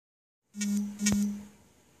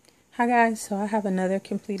Hi guys, so I have another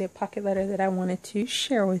completed pocket letter that I wanted to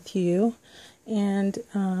share with you, and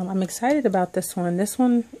I'm excited about this one. This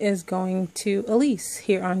one is going to Elise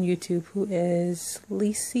here on YouTube, who is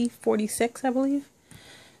Lacey46, I believe.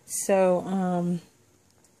 So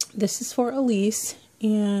this is for Elise,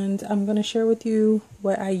 and I'm going to share with you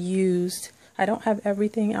what I used. I don't have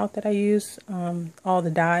everything out that I used, all the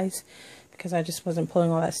dies, because I just wasn't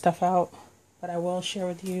pulling all that stuff out, but I will share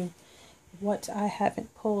with you what I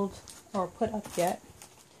haven't pulled or put up yet.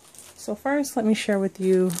 So first, let me share with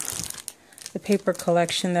you the paper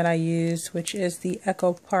collection that I used, which is the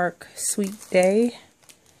Echo Park Sweet Day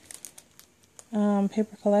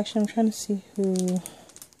paper collection. I'm trying to see who.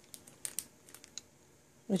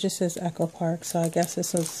 It just says Echo Park, so I guess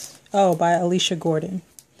this was, oh, by Alicia Gordon.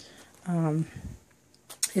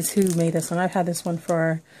 Is who made this one. I've had this one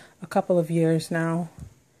for a couple of years now,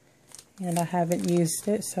 and I haven't used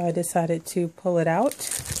it, so I decided to pull it out.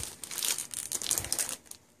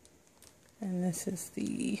 And this is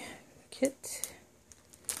the kit.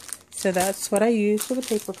 So that's what I use for the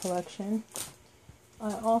paper collection.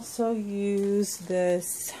 I also use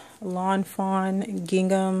this Lawn Fawn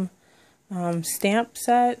Gingham stamp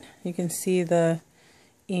set. You can see the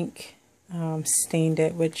ink stained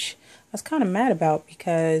it, which I was kind of mad about,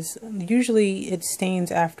 because usually it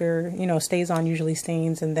stains after, stays on, usually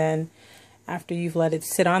stains, and then after you've let it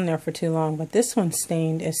sit on there for too long. But this one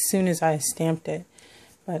stained as soon as I stamped it.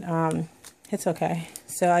 But it's okay.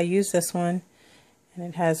 So I use this one, and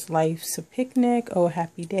it has "Life's a Picnic," "Oh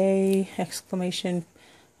Happy Day," exclamation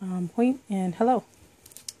point, and "Hello."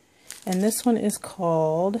 And this one is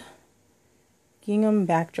called Gingham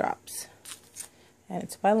Backdrops, and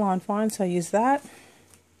it's by Lawn Fawn, so I use that.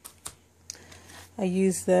 I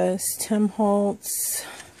use this Tim Holtz,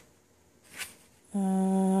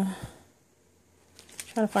 trying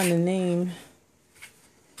to find the name.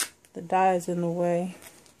 The die is in the way.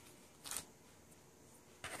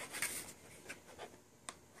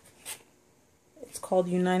 It's called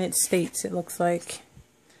United States, it looks like.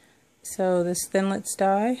 So this Thinlits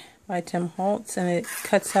die by Tim Holtz, and it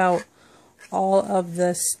cuts out all of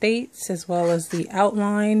the states as well as the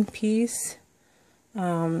outline piece.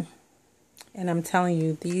 And I'm telling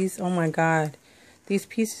you, these, oh my god, these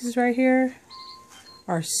pieces right here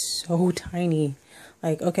are so tiny.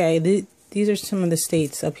 Like, okay, these are some of the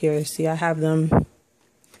states up here. See, I have them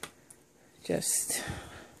just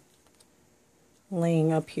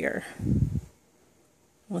laying up here.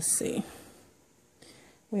 Let's see.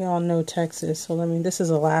 We all know Texas, so this is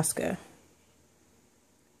Alaska.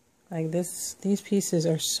 Like these pieces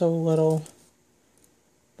are so little,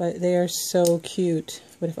 but they are so cute.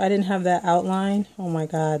 But if I didn't have that outline, oh my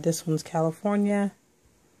god, this one's California.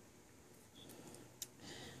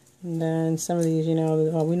 And then some of these, we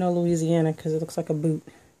know Louisiana because it looks like a boot.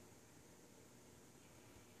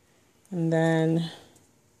 And then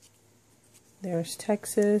there's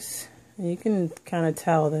Texas. And you can kind of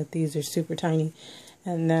tell that these are super tiny.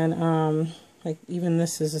 And then, like, even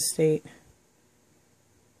this is a state.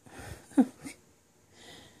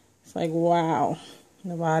 It's like, wow.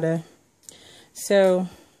 Nevada. So,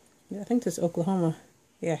 I think this is Oklahoma.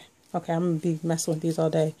 Yeah. Okay, I'm going to be messing with these all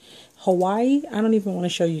day. Hawaii, I don't even want to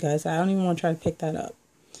show you guys. I don't even want to try to pick that up.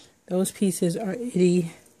 Those pieces are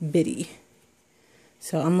itty bitty.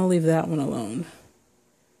 So I'm going to leave that one alone.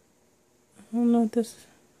 I don't know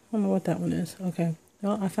what that one is. Okay.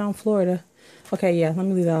 Well, I found Florida. Okay, yeah, let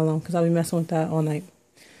me leave that alone because I'll be messing with that all night.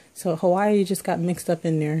 So Hawaii just got mixed up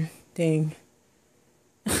in there. Dang.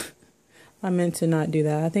 I meant to not do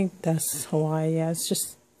that. I think that's Hawaii. Yeah, it's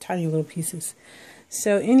just tiny little pieces.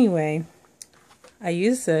 So anyway, I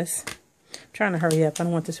use this. I'm trying to hurry up. I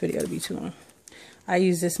don't want this video to be too long. I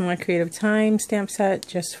use this My Creative Time stamp set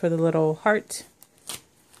just for the little heart.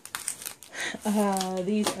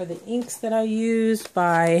 These are the inks that I used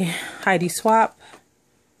by Heidi Swapp.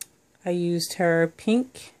 I used her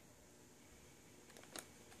pink,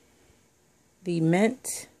 the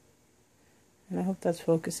mint, and I hope that's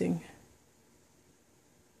focusing.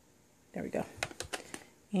 There we go.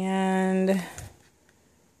 And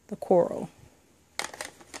the coral.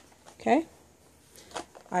 Okay.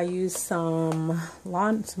 I used some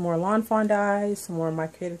more Lawn Fawn dies, some more My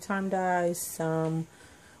Creative Time dies, some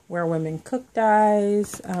Where Women Cook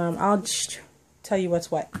dies. I'll just tell you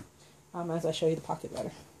what's what as I show you the pocket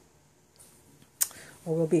letter.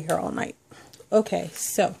 Or we'll be here all night. Okay,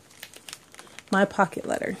 so my pocket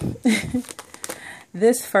letter.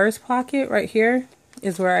 This first pocket right here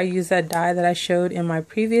is where I use that die that I showed in my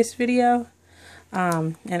previous video.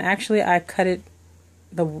 And actually I cut it,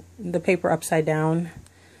 the paper upside down.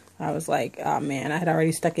 I was like, oh man, I had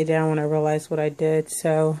already stuck it down when I realized what I did.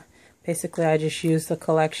 So Basically, I just used the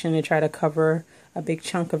collection to try to cover a big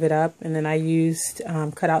chunk of it up, and then I used,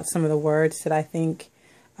 cut out some of the words that I think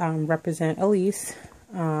represent Elise,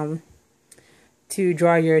 to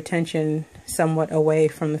draw your attention somewhat away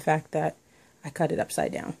from the fact that I cut it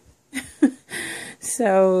upside down.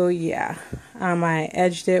 So yeah, I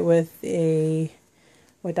edged it with a,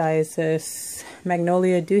 what dye is this?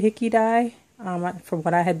 Magnolia Doohickey dye, from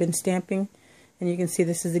what I had been stamping. And you can see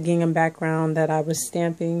this is the gingham background that I was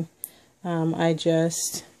stamping.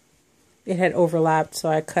 It had overlapped, so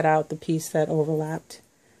I cut out the piece that overlapped.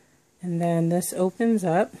 And then this opens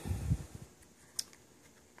up.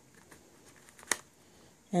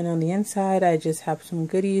 And on the inside, I just have some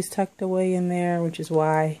goodies tucked away in there, which is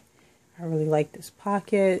why I really like this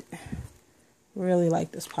pocket. Really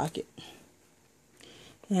like this pocket.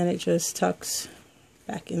 And it just tucks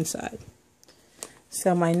back inside.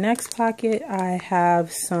 So my next pocket, I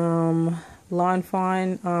have some Lawn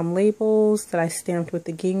Fawn labels that I stamped with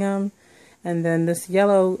the gingham. And then this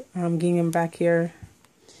yellow gingham back here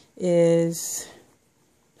is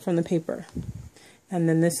from the paper. And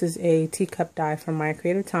then this is a teacup die from My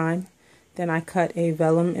Creative Time. Then I cut a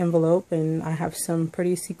vellum envelope, and I have some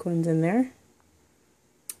pretty sequins in there.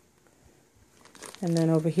 And then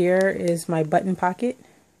over here is my button pocket.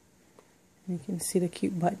 You can see the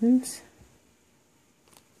cute buttons.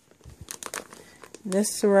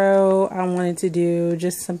 This row I wanted to do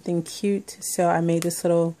just something cute, so I made this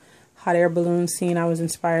little hot air balloon scene. I was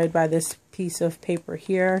inspired by this piece of paper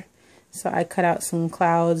here. So I cut out some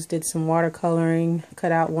clouds, did some watercoloring,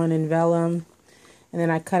 cut out one in vellum, and then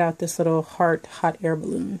I cut out this little heart hot air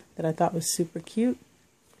balloon that I thought was super cute.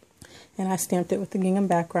 And I stamped it with the gingham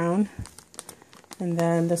background. And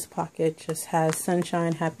then this pocket just has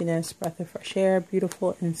sunshine, happiness, breath of fresh air,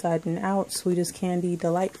 beautiful inside and out, sweet as candy,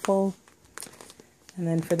 delightful. And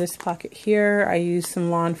then for this pocket here, I used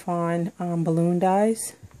some Lawn Fawn balloon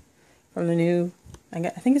dies from the new, I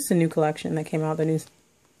think it's the new collection that came out, the new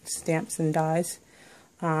stamps and dies.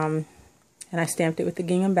 And I stamped it with the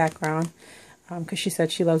gingham background because she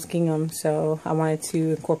said she loves gingham, so I wanted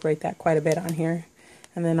to incorporate that quite a bit on here.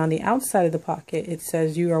 And then on the outside of the pocket, it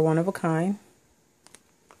says, "You are one of a kind."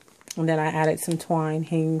 And then I added some twine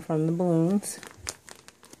hanging from the balloons.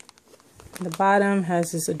 The bottom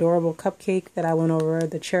has this adorable cupcake that I went over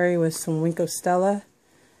the cherry with some Wink of Stella.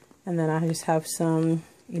 And then I just have some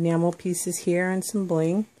enamel pieces here and some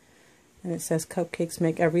bling. And it says, "Cupcakes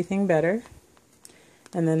make everything better."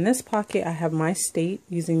 And then this pocket, I have my state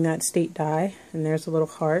using that state die. And there's a little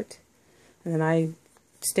heart. And then I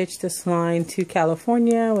stitched this line to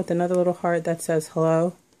California with another little heart that says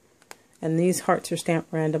hello. And these hearts are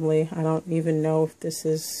stamped randomly. I don't even know if this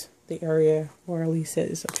is the area where Elise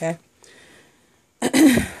is, okay?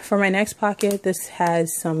 For my next pocket, this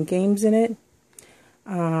has some games in it.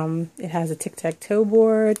 It has a tic-tac-toe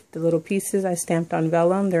board. The little pieces I stamped on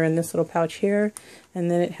vellum. They're in this little pouch here.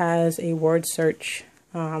 And then it has a word search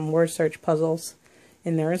puzzles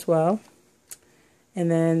in there as well.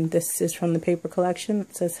 And then this is from the paper collection.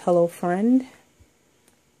 It says, "Hello, friend."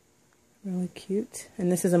 Really cute.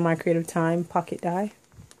 And this is a My Creative Time pocket die.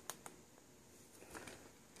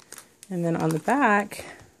 And then on the back,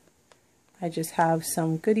 I just have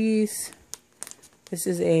some goodies. This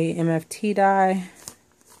is a MFT die.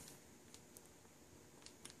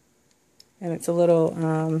 And it's a little,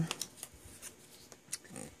 what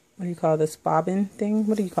do you call this, bobbin thing?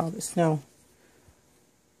 What do you call this? No.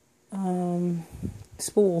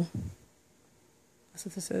 Spool. That's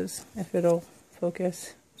what this is. If it'll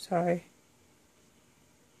focus. Sorry.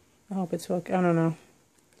 I hope it's focused. I don't know.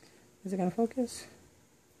 Is it going to focus?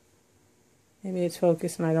 Maybe it's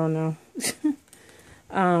focused and I don't know.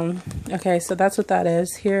 Okay, so that's what that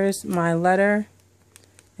is. Here's my letter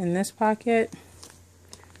in this pocket.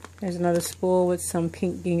 There's another spool with some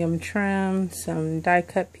pink gingham trim, some die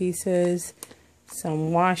cut pieces,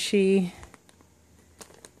 some washi.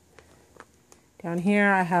 Down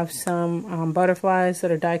here I have some butterflies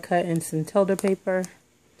that are die cut in some Tilda paper.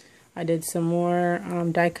 I did some more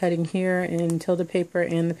die cutting here in Tilda paper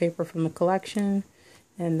and the paper from the collection.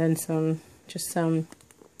 And then just some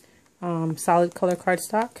solid color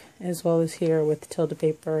cardstock, as well as here with Tilda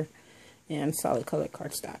paper and solid color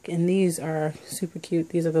cardstock. And these are super cute.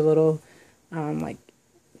 These are the little like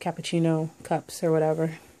cappuccino cups or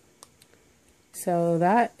whatever. So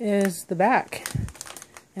that is the back.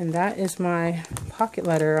 And that is my pocket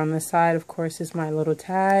letter. On the side, of course, is my little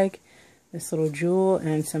tag, this little jewel,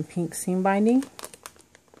 and some pink seam binding.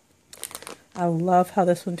 I love how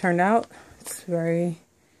this one turned out. It's very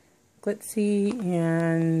glitzy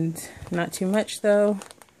and not too much though.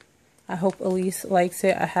 I hope Elise likes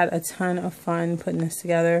it. I had a ton of fun putting this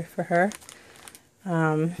together for her.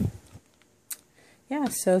 Yeah,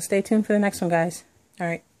 so stay tuned for the next one, guys. All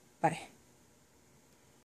right, bye.